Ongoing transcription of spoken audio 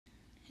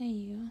Hey,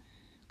 you.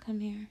 Come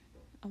here.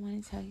 I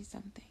want to tell you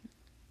something.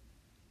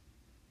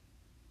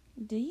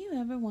 Do you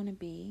ever want to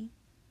be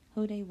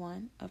who they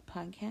want of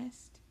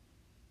podcast?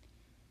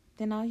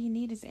 Then all you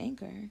need is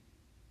Anchor.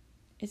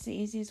 It's the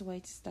easiest way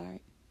to start,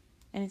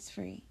 and it's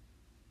free.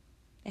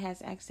 It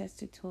has access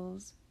to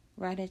tools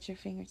right at your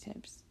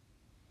fingertips.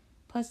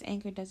 Plus,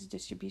 Anchor does the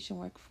distribution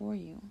work for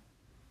you.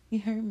 You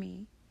heard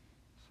me.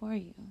 For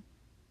you.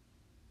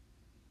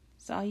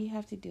 So all you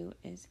have to do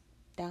is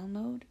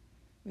download,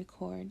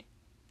 record,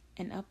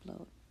 and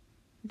upload.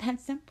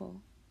 That's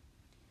simple.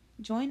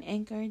 Join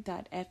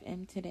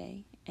Anchor.fm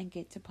today and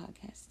get to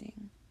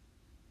podcasting.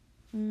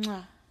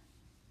 Mwah.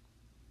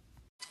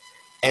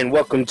 And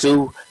welcome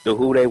to the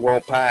Who They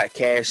Want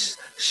podcast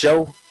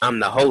show. I'm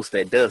the host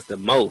that does the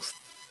most.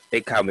 They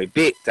call me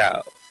Big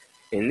Dog.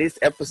 In this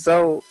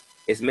episode,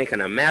 it's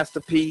making a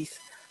masterpiece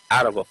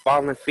out of a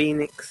fallen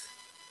phoenix,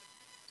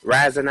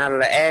 rising out of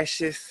the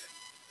ashes.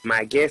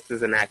 My guest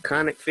is an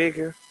iconic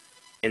figure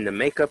in the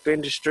makeup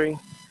industry.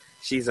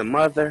 She's a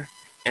mother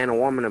and a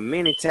woman of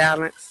many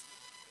talents.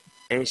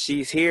 And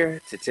she's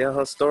here to tell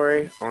her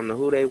story on the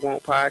Who They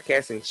Want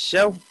podcast and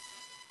show.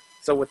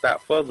 So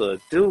without further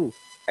ado,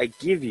 I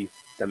give you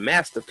the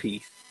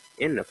masterpiece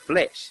in the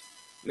flesh,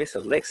 Miss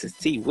Alexis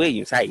T.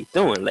 Williams. How you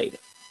doing, lady?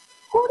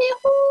 Hootie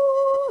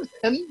hoo!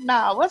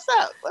 Nah, what's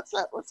up? What's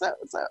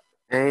up?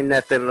 Ain't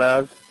nothing,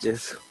 love.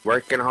 Just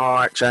working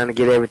hard, trying to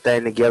get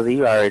everything together.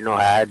 You already know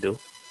how I do.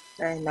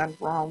 There ain't nothing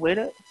wrong with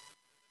it.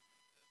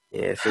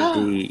 Yes,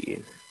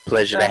 indeed.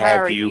 Pleasure So to how have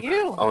are you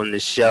you? on the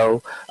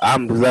show.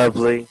 I'm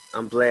lovely.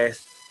 I'm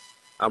blessed.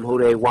 I'm who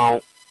they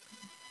want.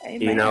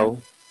 Amen. You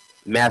know,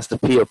 Master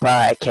P of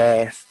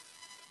podcast.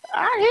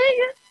 I hear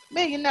you.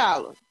 $1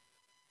 million.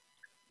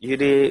 You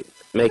did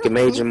making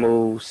major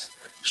moves,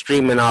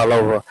 streaming all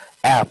over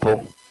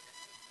Apple,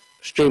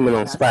 streaming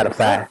on That's what's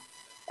Spotify. up.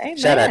 Amen.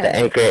 Shout out to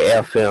Anchor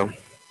FM.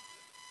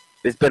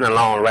 It's been a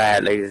long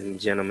ride, ladies and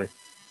gentlemen.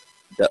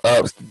 The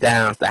ups, the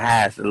downs, the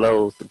highs, the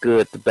lows, the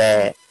good, the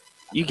bad.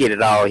 You get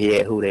it all here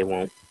at Who They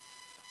Want.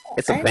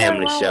 It's a Ain't nothing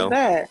family wrong show. with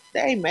that.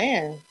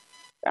 Amen.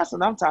 That's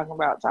what I'm talking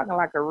about. Talking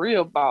like a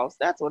real boss.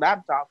 That's what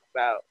I'm talking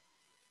about.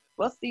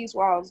 Bust these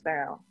walls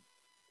down.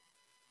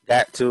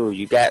 Got to.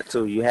 You got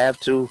to. You have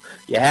to.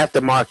 You have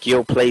to mark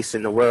your place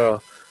in the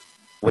world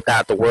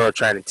without the world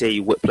trying to tell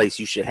you what place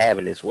you should have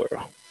in this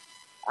world.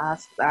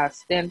 I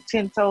stand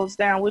 10 toes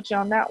down with you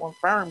on that one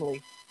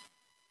firmly.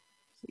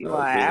 You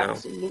are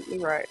absolutely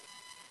right.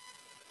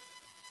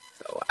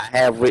 So I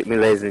have with me,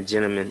 ladies and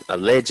gentlemen, a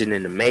legend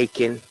in the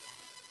making,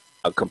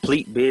 a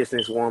complete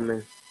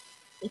businesswoman.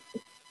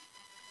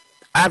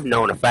 I've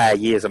known her 5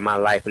 years of my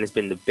life, and it's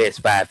been the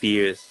best 5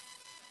 years.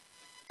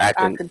 I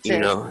contest. You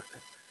know,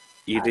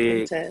 you I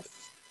did. contest.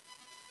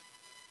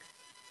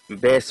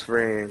 Best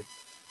friend,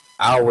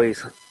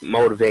 always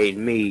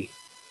motivated me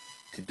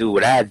to do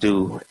what I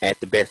do at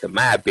the best of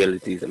my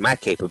abilities and my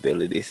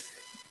capabilities.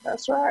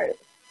 That's right.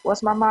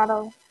 What's my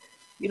motto?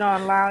 You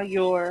don't allow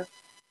your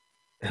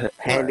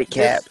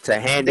handicap to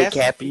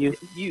handicap you.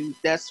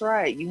 That's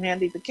right. You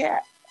handed the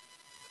cap.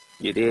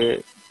 You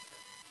did.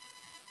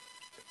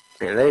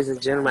 And ladies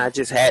and gentlemen, I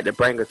just had to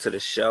bring her to the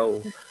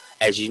show.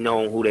 As you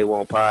know, on Who They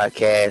Want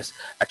podcast,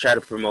 I try to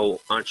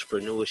promote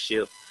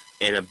entrepreneurship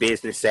in a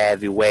business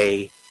savvy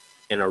way,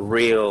 in a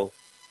real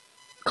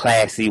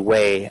classy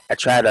way. I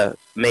try to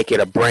make it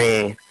a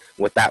brand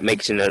without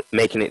making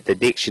it the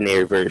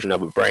dictionary version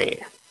of a brand.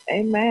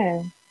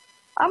 Amen.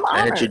 I'm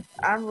honored.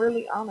 I'm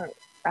really honored.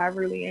 I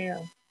really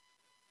am.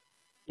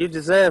 You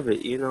deserve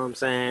it, you know what I'm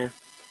saying?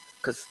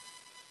 Because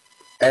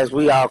as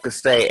we all can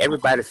say,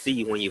 everybody see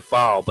you when you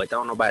fall, but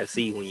don't nobody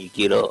see you when you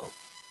get up.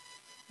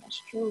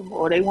 That's true.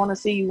 Or they want to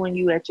see you when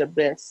you're at your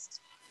best.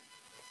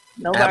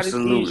 Nobody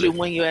sees you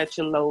when you're at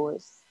your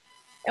lowest.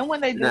 And when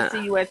they do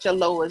see you at your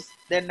lowest,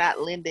 they're not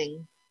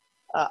lending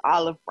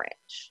olive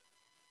branch.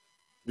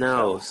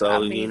 No,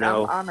 so you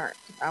know, I'm honored.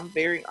 I'm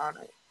very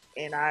honored,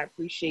 and I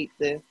appreciate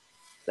the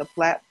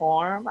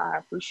platform. I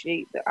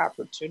appreciate the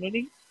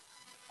opportunity.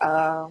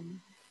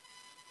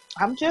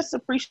 I'm just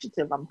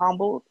appreciative. I'm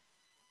humbled.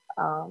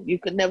 You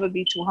could never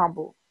be too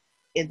humble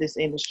in this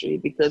industry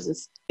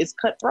because it's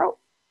cutthroat.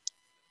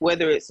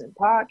 Whether it's in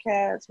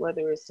podcasts,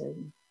 whether it's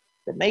in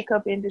the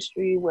makeup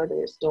industry,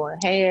 whether it's doing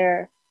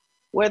hair,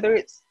 whether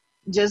it's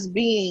just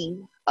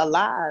being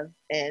alive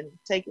and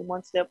taking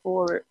one step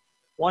forward,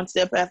 one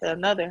step after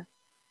another,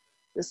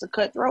 it's a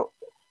cutthroat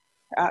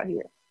out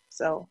here.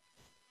 So,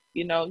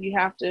 you know, you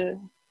have to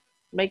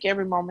make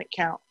every moment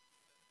count.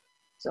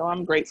 So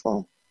I'm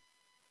grateful.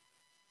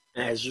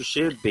 As you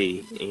should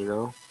be, you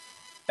know.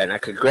 And I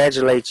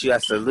congratulate you. I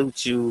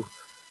salute you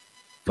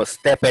for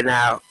stepping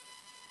out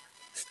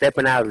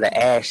of the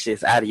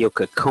ashes, out of your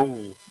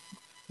cocoon,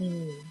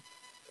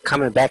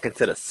 coming back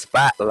into the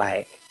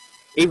spotlight.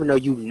 Even though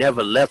you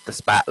never left the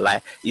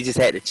spotlight, you just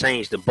had to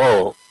change the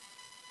bulb.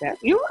 I'm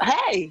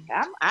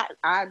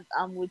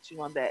with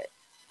you on that,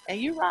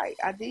 and you're right.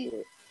 I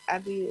did.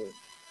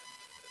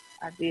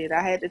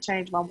 I had to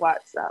change my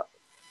watts out.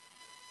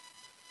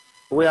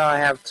 We all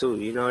have to,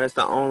 you know. That's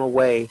the only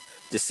way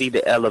to see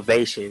the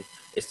elevation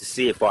is to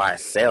see it for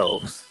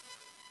ourselves.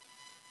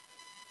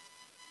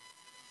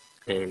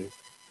 And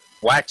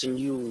watching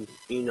you,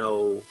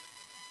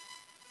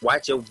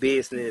 watch your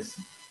business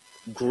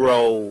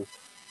grow,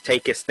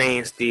 take a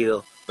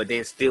standstill, but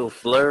then still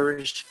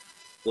flourish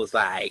was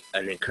like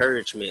an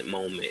encouragement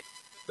moment,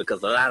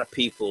 because a lot of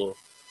people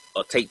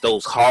take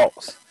those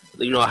halts.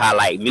 You know how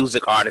like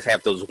music artists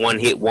have those one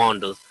hit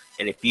wonders,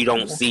 and if you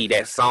don't see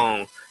that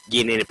song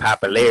getting any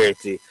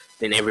popularity,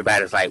 then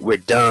everybody's like, we're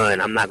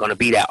done. I'm not gonna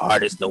be that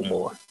artist no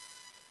more.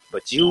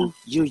 But you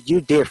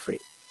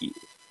different.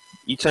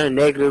 You turn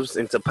negatives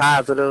into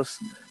positives,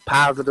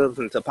 positives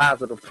into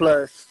positive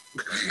plus.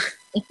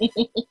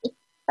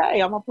 Hey,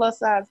 I'm a plus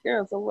size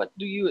girl, so what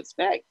do you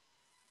expect?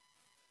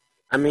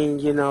 I mean,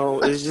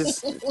 it's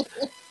just,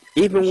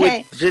 even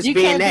with just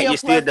being that, you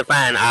still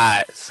define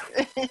odds.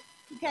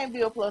 You can't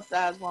be a plus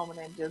size woman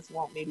and just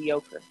want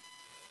mediocre.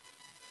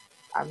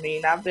 I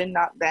mean, I've been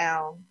knocked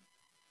down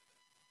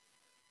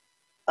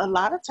a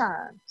lot of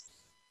times,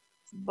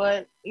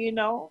 but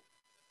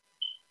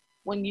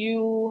when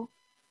you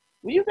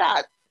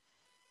got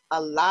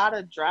a lot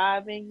of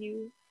drive in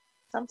you,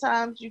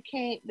 sometimes you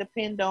can't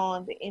depend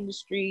on the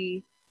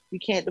industry. You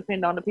can't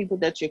depend on the people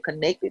that you're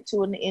connected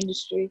to in the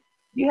industry.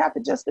 You have to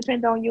just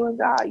depend on you and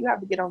God. You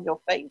have to get on your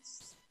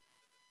face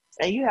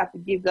and you have to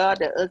give God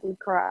that ugly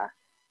cry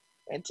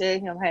and tell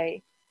him,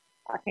 hey,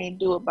 I can't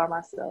do it by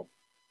myself.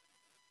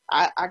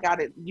 I got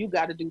it. You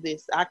got to do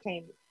this. I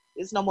can't.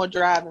 It's no more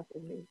driving for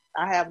me.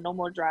 I have no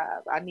more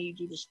drive. I need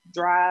you to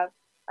drive.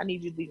 I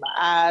need you to be my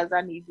eyes.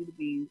 I need you to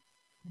be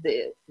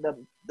the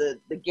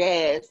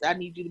gas. I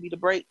need you to be the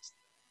brakes.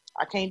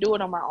 I can't do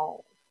it on my own.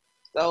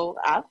 So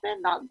I've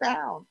been knocked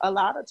down a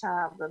lot of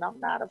times, and I'm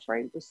not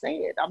afraid to say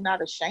it. I'm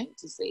not ashamed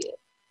to say it.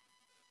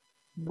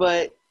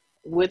 But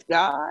with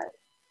God,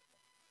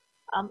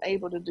 I'm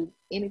able to do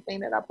anything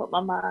that I put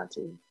my mind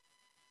to.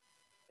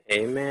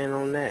 Amen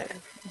on that.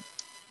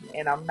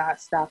 And I'm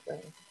not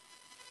stopping.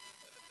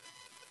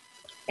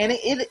 And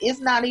it's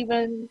not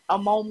even a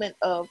moment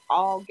of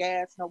all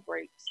gas, no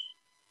brakes.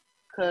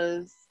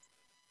 Because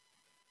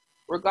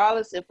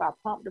regardless if I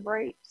pump the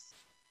brakes,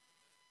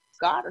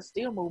 God will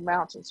still move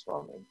mountains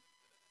for me.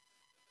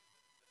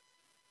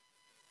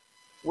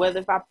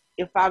 Whether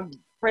if I'm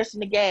pressing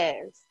the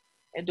gas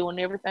and doing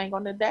everything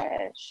on the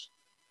dash,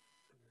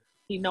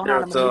 he know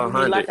how to maneuver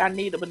me like I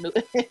need to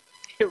maneuver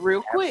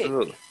real quick.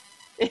 Absolutely.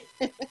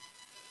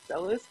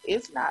 So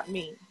it's not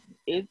me.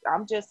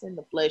 I'm just in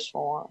the flesh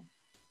form.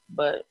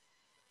 But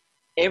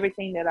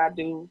everything that I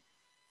do,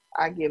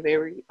 I give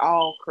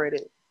all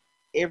credit.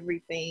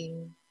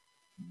 Everything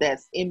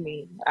that's in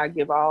me, I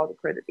give all the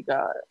credit to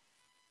God.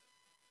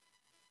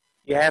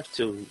 You have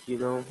to,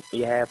 you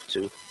have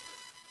to.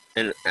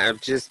 And I've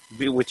just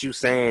be with you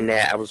saying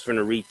that. I was going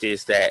to read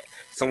this that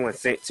someone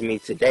sent to me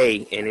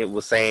today, and it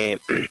was saying,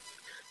 it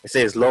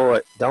says,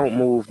 Lord, don't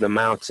move the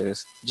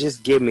mountains.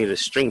 Just give me the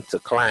strength to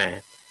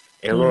climb.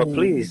 And Lord,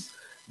 please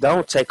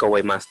don't take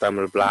away my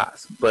stomach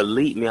blocks, but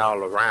lead me all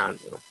around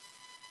them.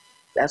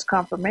 That's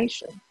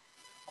confirmation.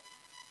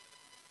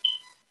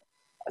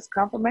 That's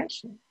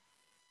confirmation.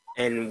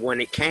 And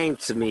when it came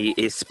to me,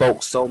 it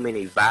spoke so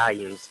many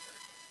volumes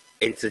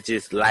into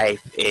just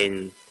life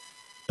and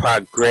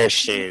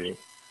progression.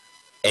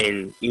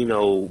 And,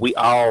 we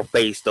all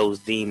face those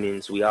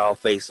demons. We all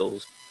face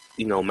those,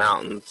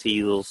 mountains,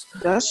 hills.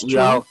 That's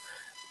true.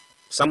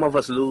 Some of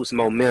us lose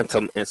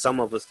momentum and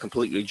some of us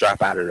completely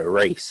drop out of the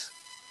race.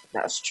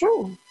 That's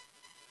true.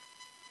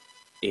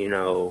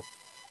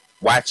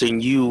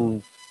 Watching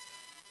you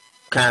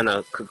kind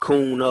of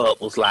cocoon up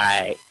was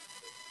like,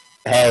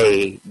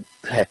 hey,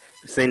 they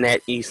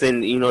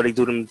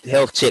do them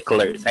health check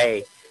alerts.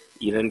 Hey,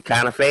 you done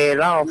kind of fade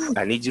off.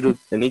 I need you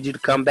to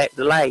come back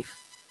to life.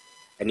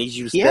 I need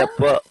you to step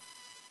up.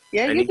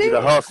 Yeah, I need you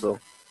to hustle.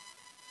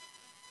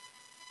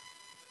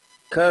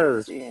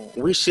 Cause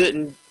we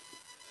shouldn't.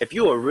 If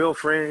you're a real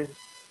friend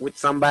with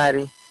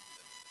somebody,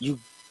 you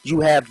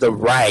have the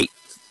right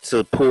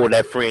to pull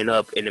that friend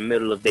up in the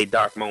middle of their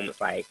dark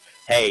moments. Like,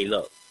 hey,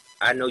 look,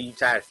 I know you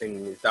tired of sitting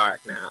in this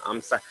dark now.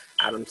 I'm sorry.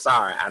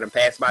 I done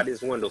passed by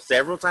this window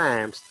several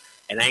times,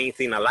 and I ain't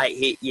seen a light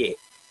hit yet.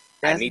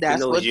 I need to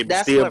know you're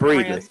still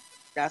breathing.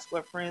 That's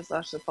what friends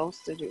are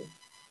supposed to do.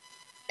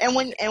 And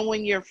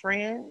when you're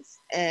friends,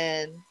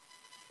 and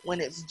when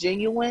it's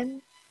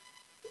genuine,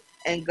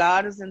 and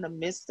God is in the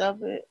midst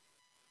of it,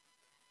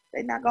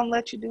 they're not gonna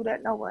let you do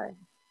that no way.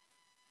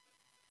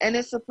 And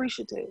it's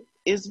appreciative.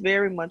 It's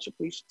very much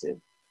appreciative.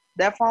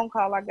 That phone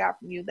call I got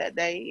from you that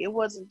day, it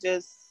was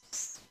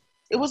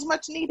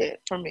much needed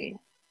for me,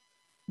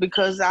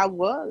 because I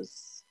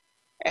was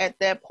at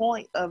that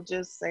point of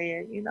just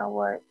saying, you know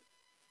what,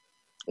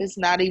 it's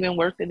not even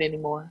worth it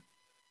anymore.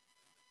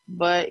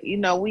 But,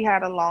 we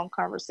had a long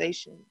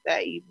conversation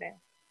that evening,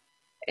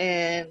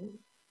 and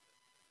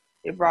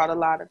it brought a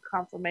lot of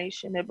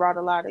confirmation. It brought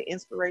a lot of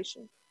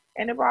inspiration,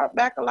 and it brought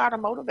back a lot of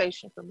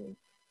motivation for me.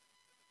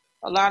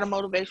 A lot of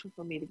motivation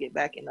for me to get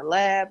back in the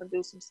lab and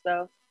do some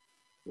stuff.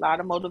 A lot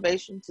of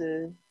motivation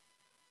to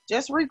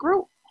just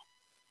regroup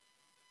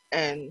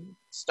and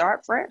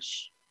start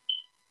fresh.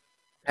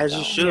 As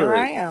you So here should.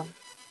 I am.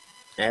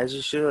 As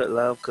you should,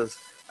 love, because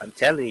I'm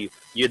telling you,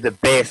 you're the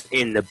best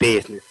in the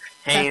business.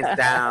 Hands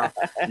down.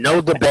 No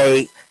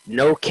debate.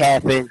 No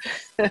capping.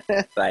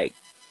 Like,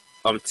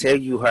 I'm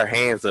telling you, her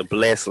hands are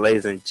blessed,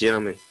 ladies and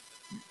gentlemen.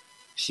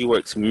 She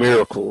works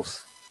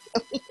miracles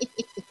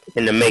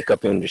in the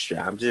makeup industry.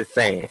 I'm just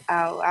saying.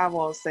 I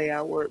won't say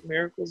I work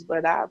miracles,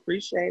 but I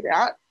appreciate it.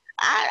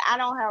 I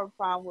don't have a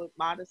problem with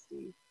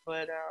modesty,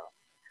 but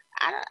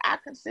I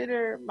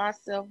consider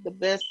myself the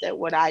best at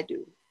what I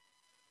do.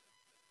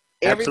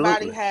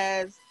 Everybody Absolutely.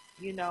 has,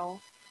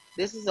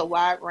 this is a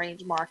wide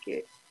range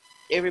market.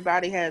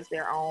 Everybody has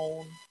their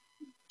own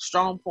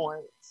strong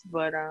points,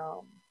 but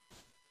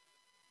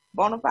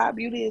Bonafide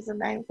Beauty is a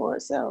name for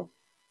itself.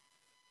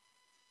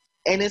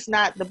 And it's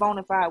not the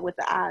Bonafide with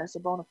the I, it's a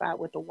Bonafide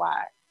with the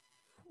Y.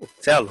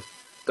 Tell them.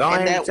 Go And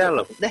ahead and that tell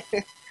them.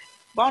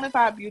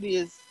 Bonafide Beauty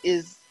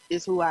is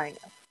who I am.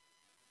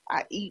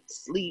 I eat,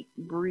 sleep,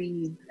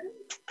 breathe,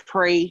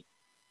 pray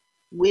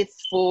with,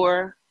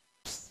 for,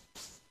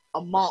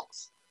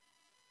 amongst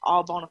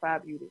all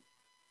Bonafide Beauty.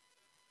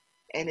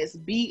 And it's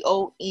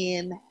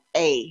BONAFYED.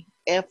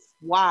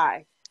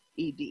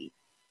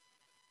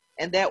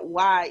 And that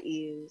Y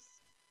is,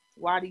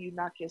 why do you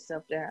knock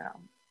yourself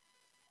down?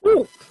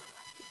 Ooh.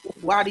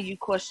 Why do you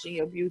question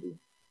your beauty?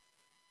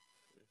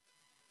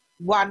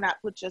 Why not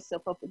put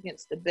yourself up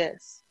against the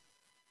best?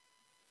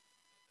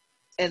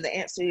 And the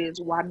answer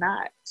is, why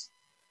not?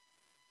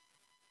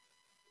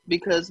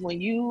 Because when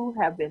you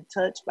have been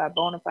touched by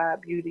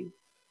Bonafide Beauty,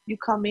 you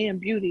come in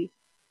beauty,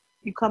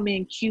 you come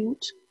in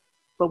cute,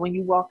 but when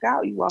you walk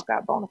out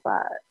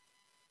Bonafide.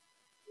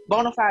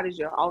 Bonafide is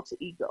your alter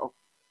ego.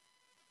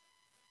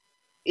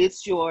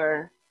 It's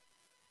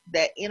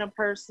that inner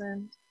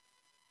person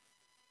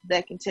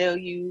that can tell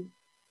you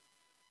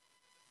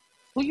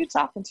who you're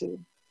talking to.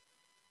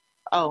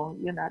 Oh,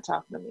 you're not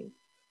talking to me.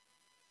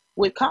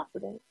 With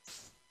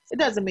confidence. It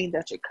doesn't mean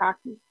that you're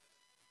cocky.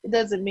 It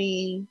doesn't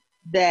mean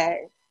that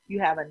you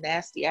have a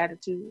nasty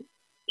attitude.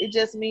 It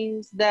just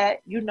means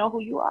that you know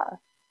who you are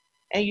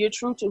and you're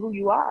true to who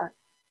you are.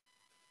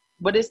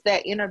 But it's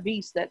that inner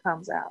beast that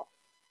comes out.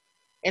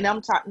 And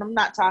I'm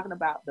not talking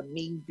about the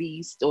mean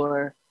beast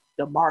or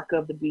the mark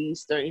of the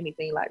beast or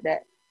anything like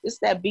that. It's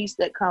that beast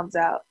that comes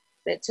out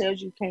that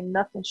tells you can't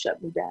nothing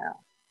shut me down.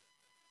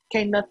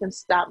 Can't nothing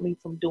stop me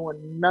from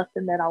doing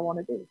nothing that I want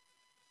to do.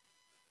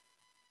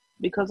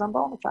 Because I'm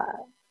bona fide.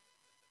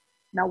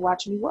 Now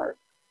watch me work.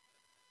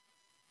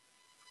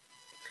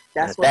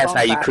 That's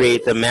how you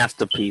create the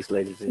masterpiece,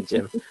 ladies and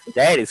gentlemen.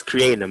 That is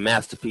creating a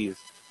masterpiece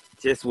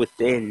just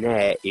within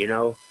that,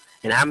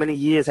 And how many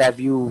years have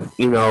you,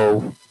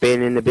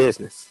 been in the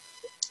business?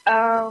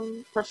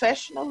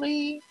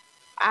 Professionally,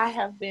 I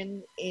have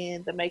been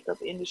in the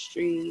makeup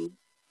industry,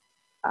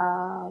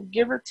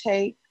 give or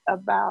take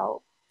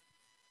about,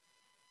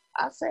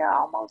 I'd say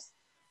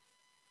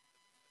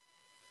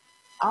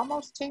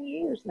almost 10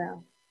 years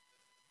now.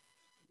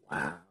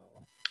 Wow.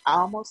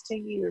 Almost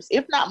 10 years,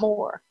 if not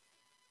more.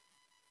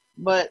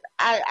 But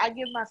I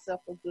give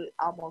myself a good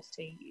almost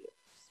 10 years.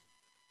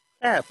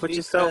 Yeah, put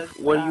yourself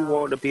where you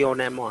want to be on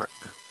that mark.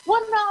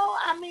 Well, no,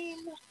 I mean,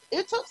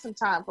 it took some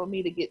time for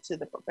me to get to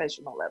the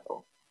professional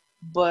level.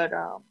 But,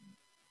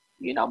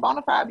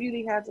 Bonafide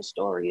Beauty has a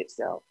story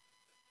itself.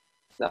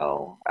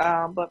 So,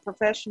 but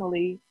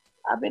professionally,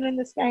 I've been in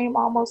this game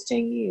almost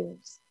 10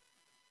 years.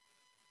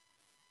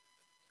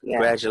 Yeah.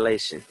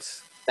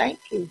 Congratulations. Thank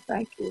you.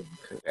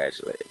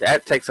 Congratulations.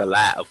 That takes a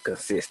lot of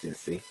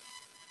consistency.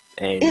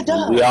 And it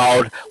does.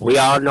 we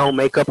all know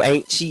makeup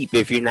ain't cheap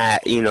if you're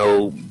not,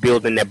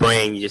 building that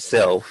brand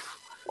yourself.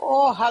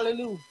 Oh,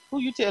 hallelujah.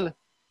 Who you telling?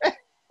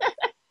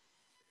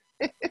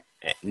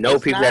 No,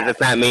 it's people, that does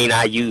not mean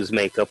I use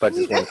makeup. I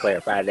just want to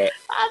clarify that.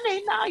 I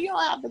mean, no, you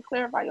don't have to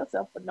clarify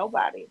yourself for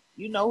nobody.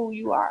 You know who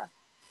you are.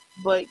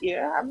 But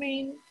yeah, I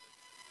mean,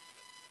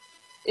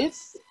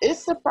 it's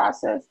a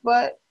process,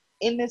 but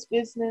in this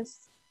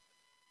business,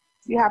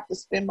 you have to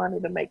spend money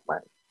to make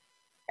money.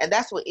 And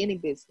that's with any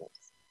business.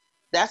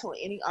 That's with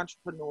any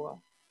entrepreneur.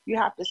 You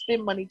have to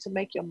spend money to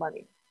make your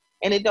money.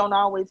 And it don't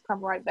always come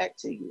right back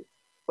to you.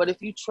 But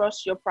if you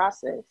trust your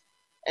process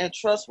and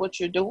trust what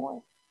you're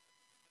doing,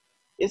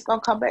 it's going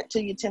to come back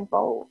to you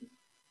tenfold.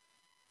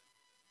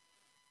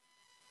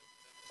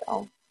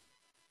 So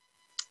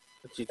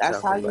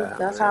that's how it is.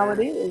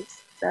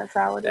 That's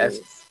how it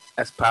is.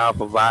 That's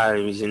powerful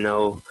volumes,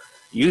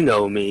 You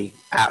know me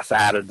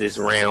outside of this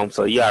realm,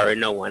 so you already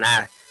know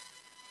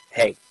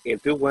hey,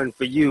 if it wasn't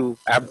for you,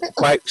 I'm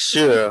quite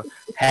sure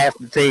half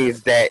the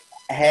things that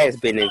has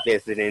been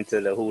invested into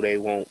the Who They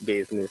Want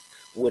business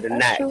would have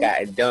not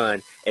gotten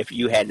done if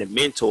you hadn't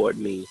mentored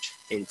me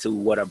into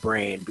what a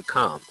brand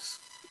becomes.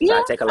 So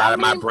I take a lot of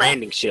my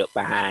branding ship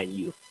behind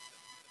you.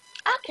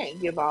 I can't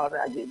give all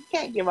that. You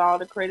can't give all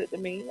the credit to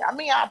me. I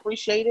mean, I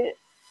appreciate it,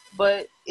 but